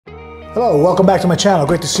Hello, welcome back to my channel.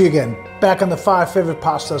 Great to see you again. Back on the 5 favorite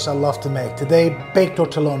pastas I love to make. Today, baked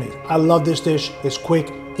tortellini. I love this dish. It's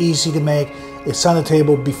quick, easy to make. It's on the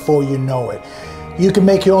table before you know it. You can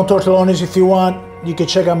make your own tortellonis if you want. You can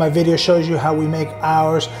check out my video, shows you how we make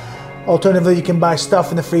ours. Alternatively, you can buy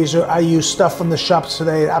stuff in the freezer. I use stuff from the shops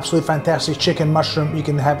today. Absolutely fantastic chicken, mushroom. You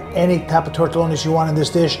can have any type of tortellonis you want in this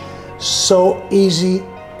dish. So easy,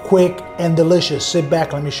 quick, and delicious. Sit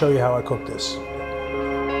back, let me show you how I cook this.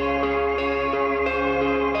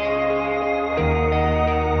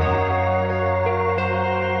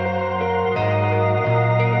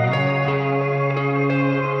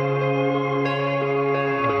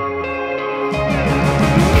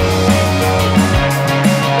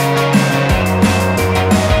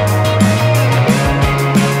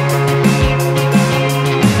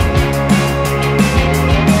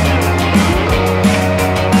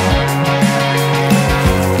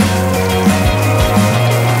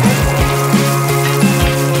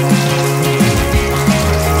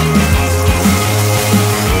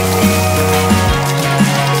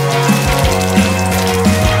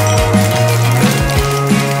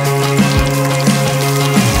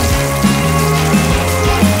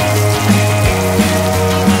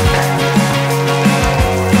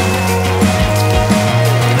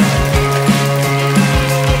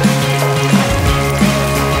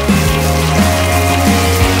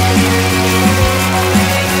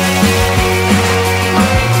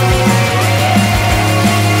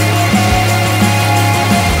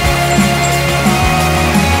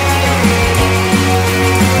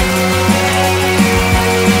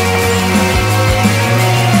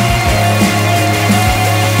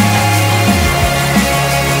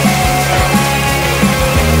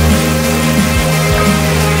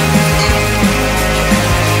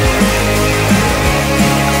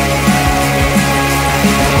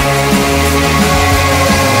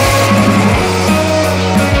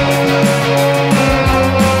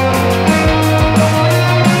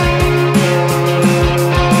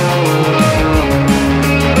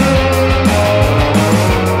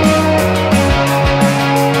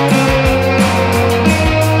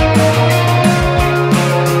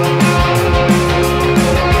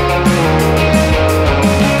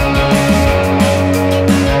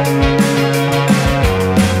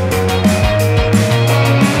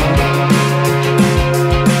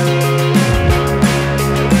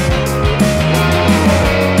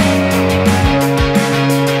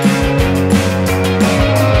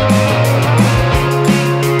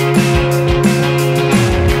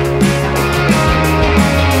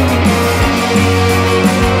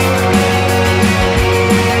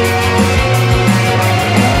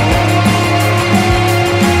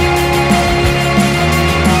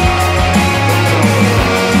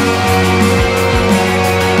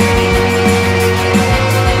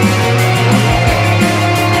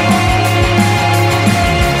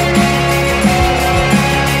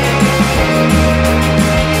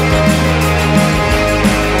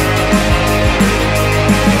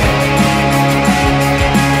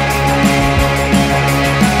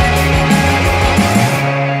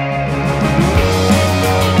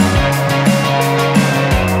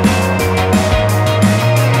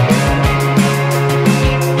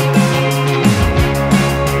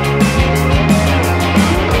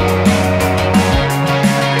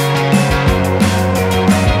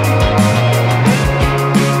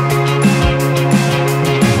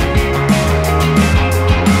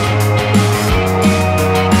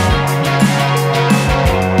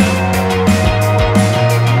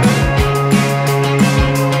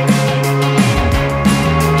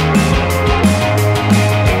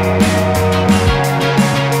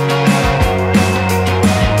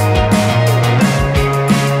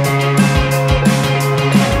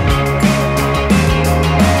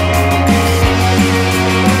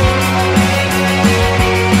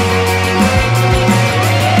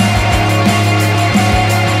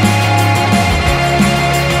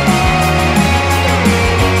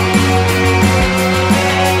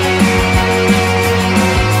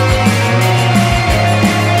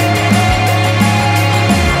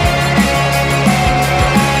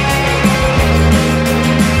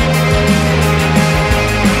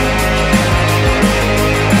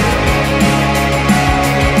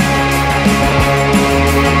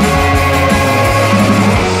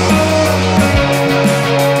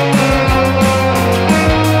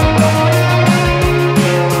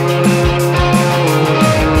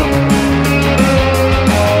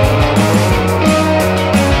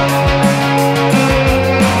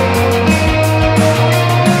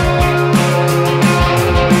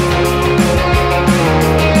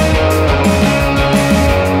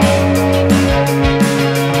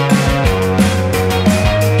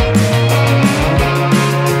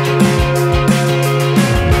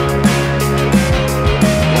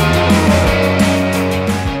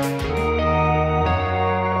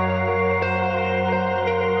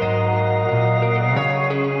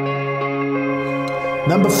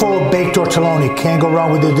 Number 4, baked tortellini. Can't go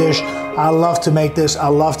wrong with the dish. I love to make this. I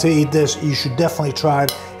love to eat this. You should definitely try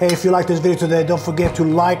it. Hey, if you like this video today, don't forget to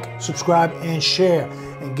like, subscribe, and share.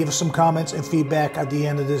 And give us some comments and feedback at the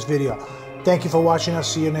end of this video. Thank you for watching. I'll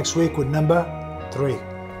see you next week with number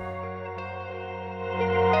 3.